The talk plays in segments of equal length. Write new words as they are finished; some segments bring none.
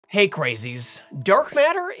Hey crazies, dark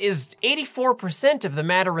matter is 84% of the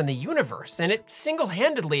matter in the universe, and it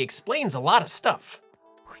single-handedly explains a lot of stuff.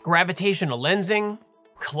 Gravitational lensing,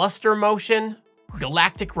 cluster motion,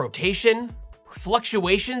 galactic rotation,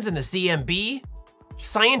 fluctuations in the CMB.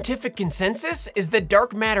 Scientific consensus is that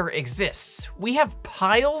dark matter exists. We have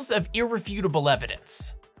piles of irrefutable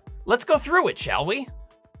evidence. Let's go through it, shall we?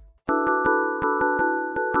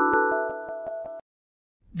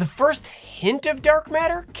 The first hint of dark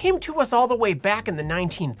matter came to us all the way back in the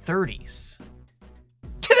 1930s.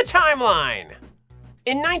 To the timeline!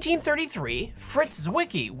 In 1933, Fritz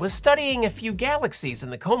Zwicky was studying a few galaxies in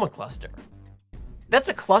the Coma cluster. That's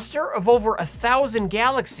a cluster of over 1,000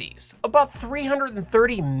 galaxies, about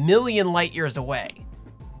 330 million light years away.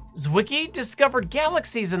 Zwicky discovered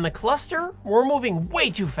galaxies in the cluster were moving way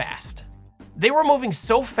too fast. They were moving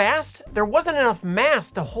so fast, there wasn't enough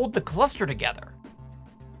mass to hold the cluster together.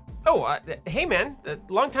 Oh, hey man,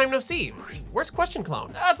 long time no see. Where's Question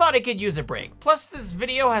Clone? I thought I could use a break. Plus, this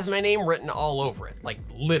video has my name written all over it, like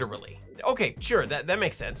literally. Okay, sure, that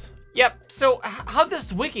makes sense. Yep, so how'd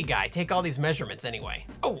this Wiki guy take all these measurements anyway?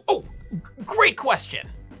 Oh, great question.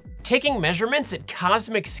 Taking measurements at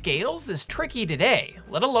cosmic scales is tricky today,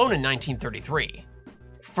 let alone in 1933.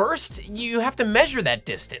 First, you have to measure that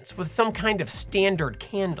distance with some kind of standard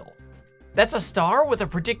candle. That's a star with a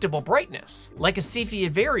predictable brightness, like a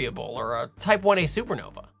Cepheid variable or a Type 1a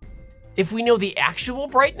supernova. If we know the actual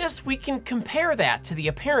brightness, we can compare that to the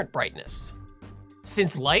apparent brightness.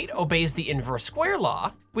 Since light obeys the inverse square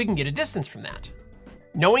law, we can get a distance from that.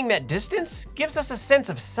 Knowing that distance gives us a sense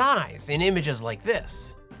of size in images like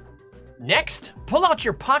this. Next, pull out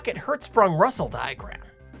your pocket Hertzsprung-Russell diagram.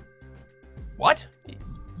 What?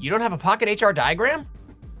 You don't have a pocket HR diagram?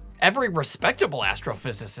 Every respectable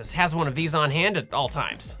astrophysicist has one of these on hand at all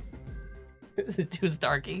times. Is it too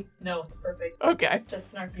snarky? No, it's perfect. Okay.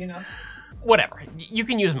 Just snarky enough. Whatever, you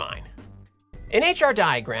can use mine. An HR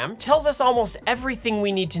diagram tells us almost everything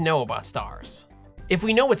we need to know about stars. If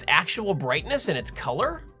we know its actual brightness and its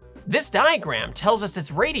color, this diagram tells us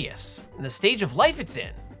its radius and the stage of life it's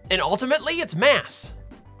in, and ultimately its mass.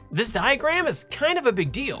 This diagram is kind of a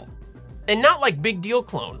big deal. And not like Big Deal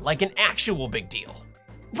Clone, like an actual big deal.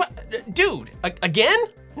 What? Dude, again?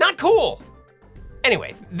 Not cool.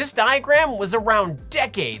 Anyway, this diagram was around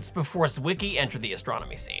decades before Zwicky entered the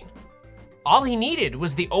astronomy scene. All he needed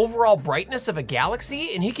was the overall brightness of a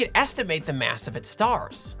galaxy and he could estimate the mass of its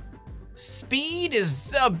stars. Speed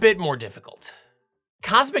is a bit more difficult.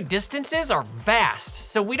 Cosmic distances are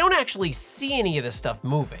vast, so we don't actually see any of this stuff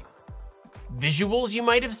moving. Visuals you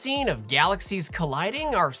might have seen of galaxies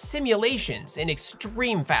colliding are simulations in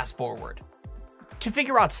extreme fast forward. To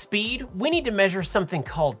figure out speed, we need to measure something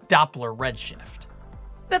called Doppler redshift.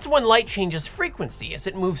 That's when light changes frequency as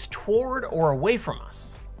it moves toward or away from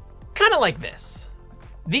us. Kinda like this.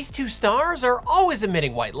 These two stars are always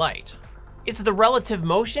emitting white light. It's the relative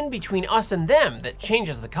motion between us and them that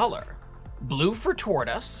changes the color. Blue for toward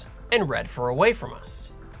us, and red for away from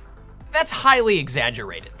us. That's highly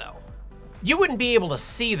exaggerated though. You wouldn't be able to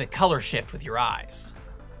see the color shift with your eyes.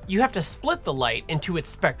 You have to split the light into its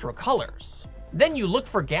spectral colors. Then you look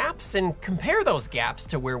for gaps and compare those gaps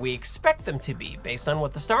to where we expect them to be based on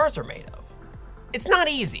what the stars are made of. It's not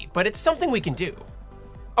easy, but it's something we can do.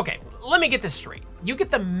 Okay, let me get this straight. You get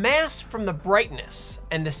the mass from the brightness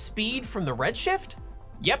and the speed from the redshift?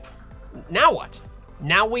 Yep. Now what?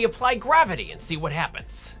 Now we apply gravity and see what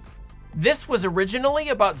happens. This was originally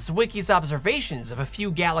about Zwicky's observations of a few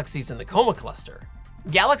galaxies in the Coma cluster.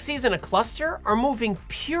 Galaxies in a cluster are moving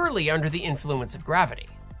purely under the influence of gravity.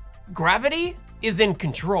 Gravity is in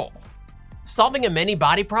control. Solving a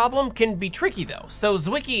many-body problem can be tricky though, so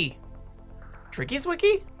Zwicky... Tricky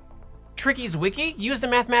Zwicky? Tricky Zwicky used a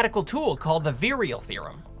mathematical tool called the virial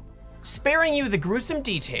theorem. Sparing you the gruesome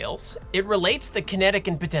details, it relates the kinetic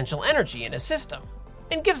and potential energy in a system,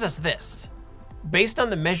 and gives us this. Based on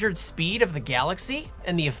the measured speed of the galaxy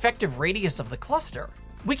and the effective radius of the cluster,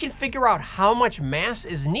 we can figure out how much mass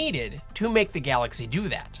is needed to make the galaxy do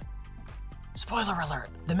that. Spoiler alert,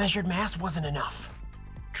 the measured mass wasn't enough.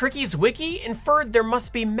 Tricky Zwicky inferred there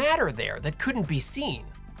must be matter there that couldn't be seen.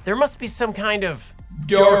 There must be some kind of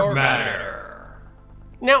dark matter.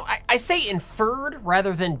 Now, I say inferred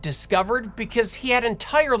rather than discovered because he had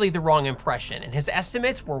entirely the wrong impression and his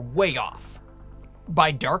estimates were way off.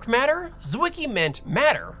 By dark matter, Zwicky meant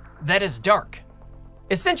matter that is dark.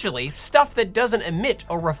 Essentially, stuff that doesn't emit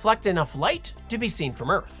or reflect enough light to be seen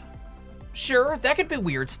from Earth. Sure, that could be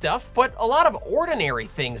weird stuff, but a lot of ordinary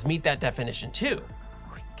things meet that definition too.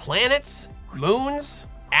 Planets, moons,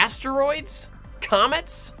 asteroids,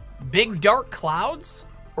 comets, big dark clouds,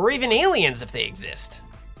 or even aliens if they exist.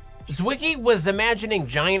 Zwicky was imagining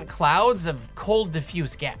giant clouds of cold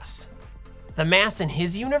diffuse gas. The mass in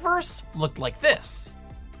his universe looked like this.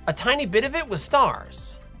 A tiny bit of it was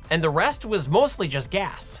stars, and the rest was mostly just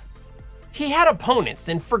gas. He had opponents,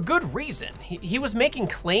 and for good reason. He was making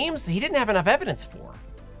claims he didn't have enough evidence for.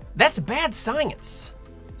 That's bad science.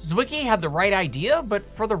 Zwicky had the right idea, but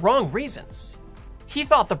for the wrong reasons. He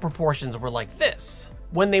thought the proportions were like this,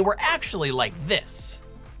 when they were actually like this.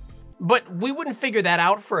 But we wouldn't figure that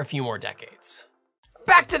out for a few more decades.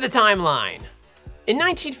 Back to the timeline. In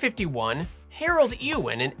 1951, Harold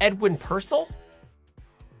Ewan and Edwin Purcell.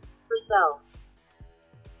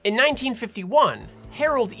 In 1951,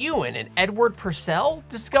 Harold Ewan and Edward Purcell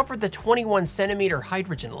discovered the 21 centimeter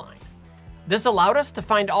hydrogen line. This allowed us to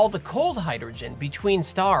find all the cold hydrogen between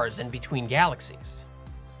stars and between galaxies.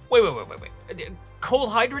 Wait. Cold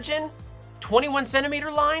hydrogen? 21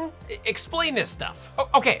 centimeter line? Explain this stuff.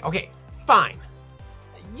 Okay, fine.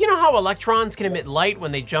 You know how electrons can emit light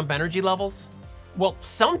when they jump energy levels? Well,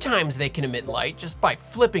 sometimes they can emit light just by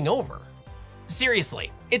flipping over.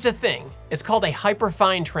 Seriously, it's a thing. It's called a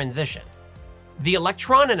hyperfine transition. The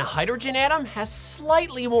electron in a hydrogen atom has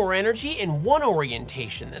slightly more energy in one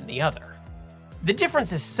orientation than the other. The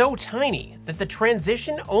difference is so tiny that the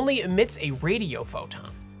transition only emits a radio photon.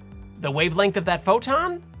 The wavelength of that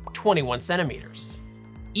photon? 21 centimeters.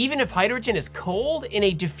 Even if hydrogen is cold in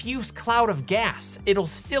a diffuse cloud of gas, it'll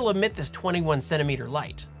still emit this 21 centimeter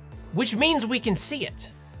light, which means we can see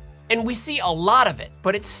it. And we see a lot of it,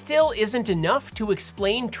 but it still isn't enough to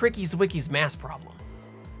explain Tricky Zwicky's mass problem.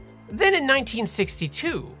 Then in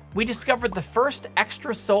 1962, we discovered the first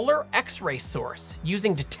extrasolar X-ray source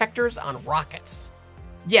using detectors on rockets.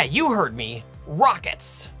 Yeah, you heard me,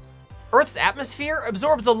 rockets. Earth's atmosphere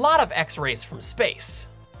absorbs a lot of X-rays from space.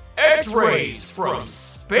 X-rays from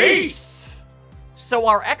space! So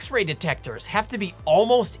our X-ray detectors have to be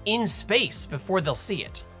almost in space before they'll see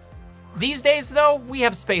it. These days, though, we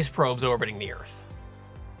have space probes orbiting the Earth.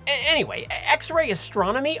 Anyway, X-ray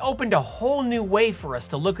astronomy opened a whole new way for us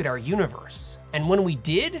to look at our universe. And when we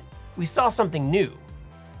did, we saw something new: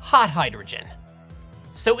 hot hydrogen.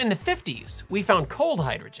 So in the 50s, we found cold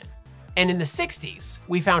hydrogen. And in the 60s,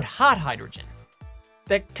 we found hot hydrogen.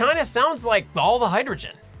 That kind of sounds like all the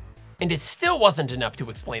hydrogen. And it still wasn't enough to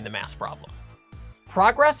explain the mass problem.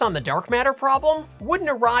 Progress on the dark matter problem wouldn't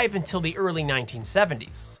arrive until the early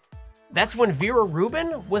 1970s. That's when Vera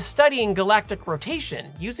Rubin was studying galactic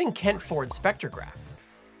rotation using Kent Ford's spectrograph.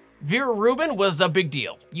 Vera Rubin was a big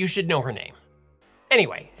deal. You should know her name.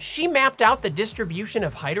 Anyway, she mapped out the distribution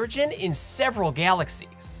of hydrogen in several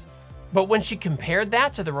galaxies. But when she compared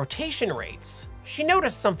that to the rotation rates, she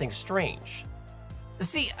noticed something strange.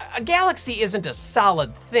 See, a galaxy isn't a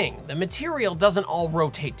solid thing. The material doesn't all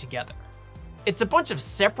rotate together. It's a bunch of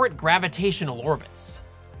separate gravitational orbits.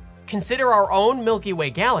 Consider our own Milky Way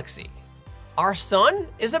galaxy. Our sun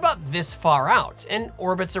is about this far out and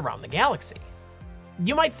orbits around the galaxy.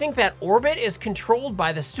 You might think that orbit is controlled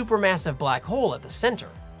by the supermassive black hole at the center,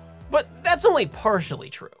 but that's only partially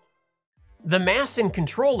true. The mass in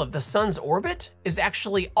control of the sun's orbit is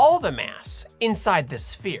actually all the mass inside this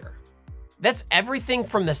sphere. That's everything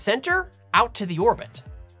from the center out to the orbit.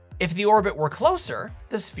 If the orbit were closer,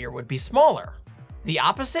 the sphere would be smaller. The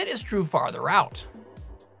opposite is true farther out.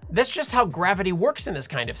 That's just how gravity works in this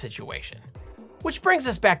kind of situation. Which brings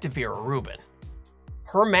us back to Vera Rubin.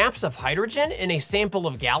 Her maps of hydrogen in a sample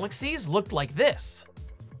of galaxies looked like this.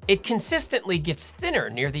 It consistently gets thinner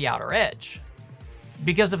near the outer edge.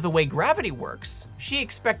 Because of the way gravity works, she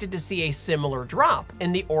expected to see a similar drop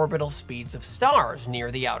in the orbital speeds of stars near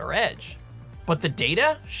the outer edge. But the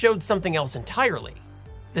data showed something else entirely.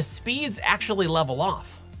 The speeds actually level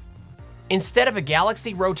off. Instead of a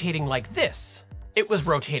galaxy rotating like this, it was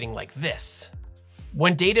rotating like this.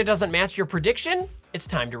 When data doesn't match your prediction, it's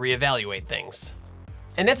time to reevaluate things.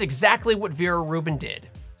 And that's exactly what Vera Rubin did.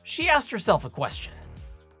 She asked herself a question.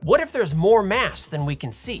 What if there's more mass than we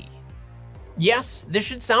can see? Yes, this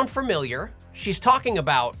should sound familiar. She's talking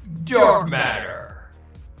about dark matter.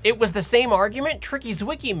 It was the same argument Tricky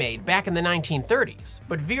Zwicky made back in the 1930s,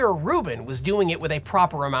 but Vera Rubin was doing it with a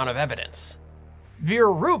proper amount of evidence.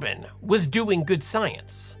 Vera Rubin was doing good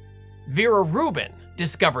science. Vera Rubin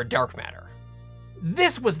discovered dark matter.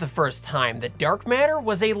 This was the first time that dark matter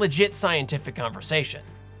was a legit scientific conversation.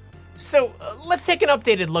 So let's take an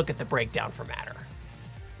updated look at the breakdown for matter.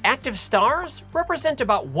 Active stars represent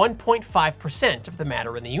about 1.5% of the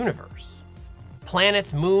matter in the universe.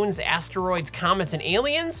 Planets, moons, asteroids, comets, and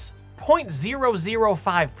aliens,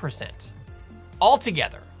 0.005%.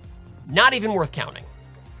 Altogether, not even worth counting.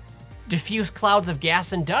 Diffuse clouds of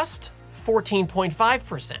gas and dust,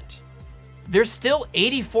 14.5%. there's still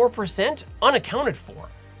 84% unaccounted for.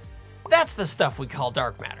 That's the stuff we call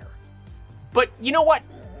dark matter. But you know what?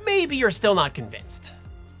 Maybe you're still not convinced.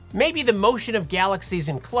 Maybe the motion of galaxies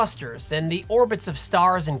in clusters and the orbits of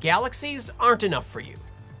stars and galaxies aren't enough for you.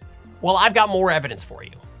 Well, I've got more evidence for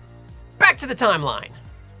you. Back to the timeline.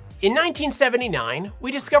 In 1979,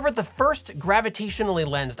 we discovered the first gravitationally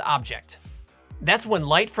lensed object. That's when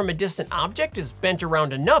light from a distant object is bent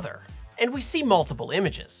around another, and we see multiple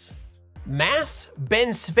images. Mass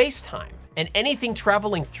bends space-time, and anything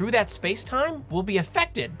traveling through that space-time will be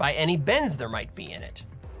affected by any bends there might be in it.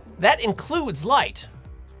 That includes light.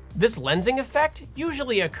 This lensing effect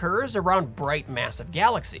usually occurs around bright, massive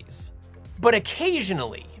galaxies. But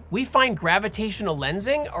occasionally, we find gravitational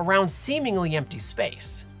lensing around seemingly empty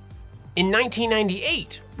space. In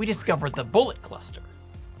 1998, we discovered the Bullet Cluster.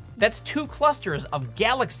 That's two clusters of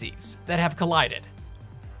galaxies that have collided.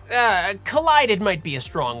 Collided might be a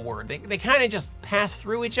strong word. They kind of just pass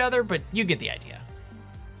through each other, but you get the idea.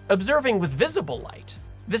 Observing with visible light,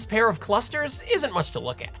 this pair of clusters isn't much to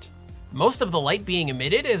look at. Most of the light being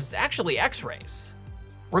emitted is actually X-rays.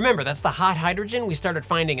 Remember, that's the hot hydrogen we started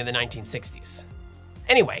finding in the 1960s.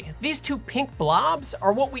 Anyway, these two pink blobs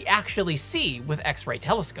are what we actually see with X-ray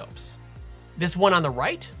telescopes. This one on the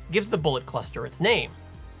right gives the Bullet Cluster its name.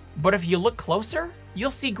 But if you look closer,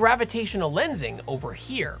 you'll see gravitational lensing over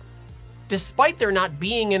here, despite there not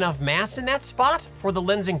being enough mass in that spot for the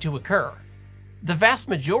lensing to occur. The vast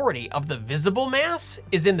majority of the visible mass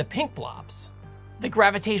is in the pink blobs. The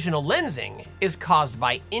gravitational lensing is caused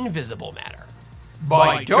by invisible matter.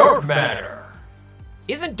 By dark matter.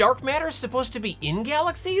 Isn't dark matter supposed to be in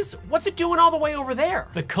galaxies? What's it doing all the way over there?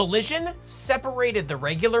 The collision separated the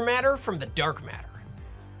regular matter from the dark matter.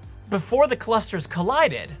 Before the clusters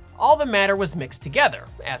collided, all the matter was mixed together,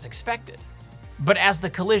 as expected. But as the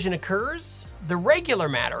collision occurs, the regular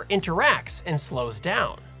matter interacts and slows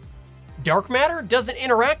down. Dark matter doesn't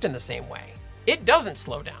interact in the same way. It doesn't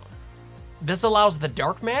slow down. This allows the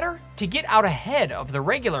dark matter to get out ahead of the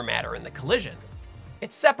regular matter in the collision.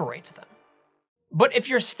 It separates them. But if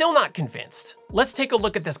you're still not convinced, let's take a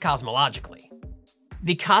look at this cosmologically.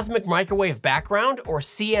 The cosmic microwave background, or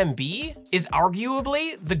CMB, is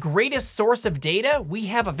arguably the greatest source of data we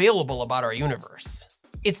have available about our universe.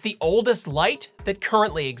 It's the oldest light that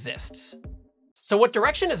currently exists. So what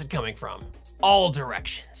direction is it coming from? All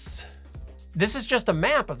directions. This is just a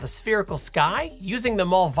map of the spherical sky using the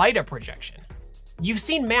Malvita projection. You've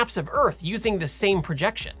seen maps of Earth using the same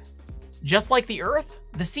projection. Just like the Earth,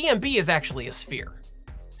 the CMB is actually a sphere.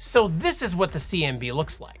 So this is what the CMB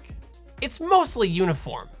looks like. It's mostly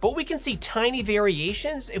uniform, but we can see tiny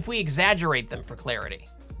variations if we exaggerate them for clarity.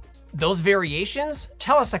 Those variations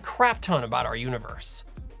tell us a crap ton about our universe.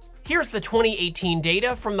 Here's the 2018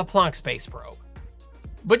 data from the Planck space probe.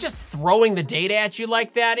 But just throwing the data at you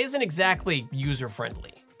like that isn't exactly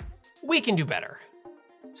user-friendly. We can do better.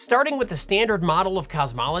 Starting with the standard model of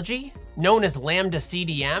cosmology, known as lambda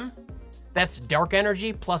CDM, that's dark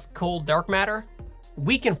energy plus cold dark matter,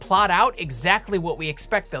 we can plot out exactly what we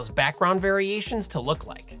expect those background variations to look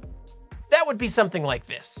like. That would be something like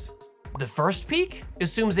this. The first peak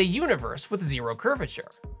assumes a universe with zero curvature.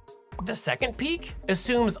 The second peak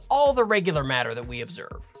assumes all the regular matter that we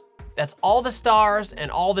observe. That's all the stars and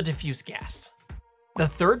all the diffuse gas. The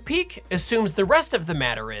third peak assumes the rest of the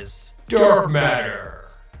matter is dark matter.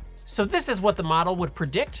 So this is what the model would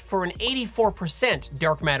predict for an 84%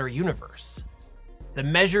 dark matter universe. The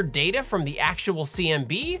measured data from the actual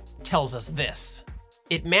CMB tells us this.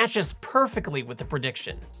 It matches perfectly with the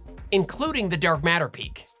prediction, including the dark matter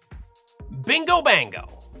peak. Bingo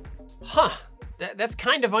bango. Huh, that's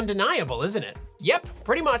kind of undeniable, isn't it? Yep,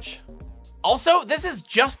 pretty much. Also, this is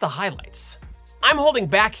just the highlights. I'm holding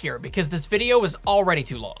back here because this video is already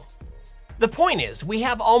too long. The point is, we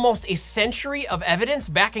have almost a century of evidence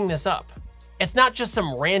backing this up. It's not just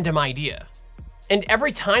some random idea. And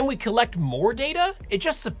every time we collect more data, it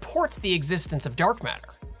just supports the existence of dark matter.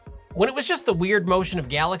 When it was just the weird motion of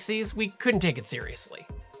galaxies, we couldn't take it seriously.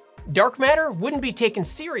 Dark matter wouldn't be taken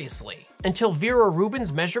seriously until Vera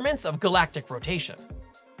Rubin's measurements of galactic rotation.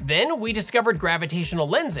 Then we discovered gravitational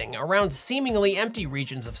lensing around seemingly empty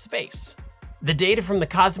regions of space. The data from the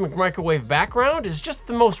cosmic microwave background is just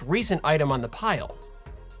the most recent item on the pile.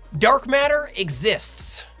 Dark matter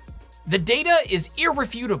exists. The data is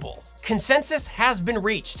irrefutable. Consensus has been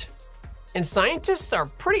reached. And scientists are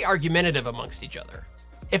pretty argumentative amongst each other.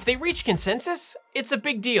 If they reach consensus, it's a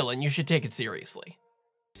big deal and you should take it seriously.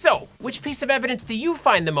 So, which piece of evidence do you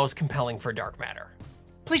find the most compelling for dark matter?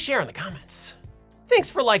 Please share in the comments. Thanks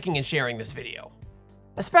for liking and sharing this video.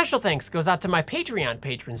 A special thanks goes out to my Patreon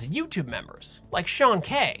patrons and YouTube members, like Sean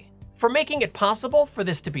K, for making it possible for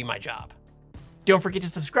this to be my job. Don't forget to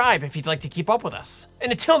subscribe if you'd like to keep up with us.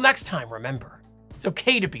 And until next time, remember, it's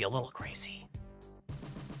okay to be a little crazy.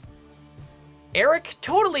 Eric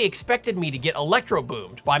totally expected me to get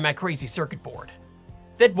electro-boomed by my crazy circuit board.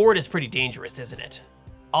 That board is pretty dangerous, isn't it?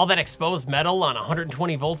 All that exposed metal on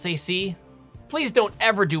 120 volts AC? Please don't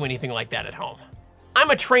ever do anything like that at home. I'm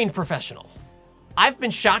a trained professional. I've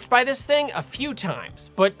been shocked by this thing a few times,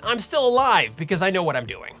 but I'm still alive because I know what I'm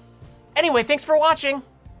doing. Anyway, thanks for watching.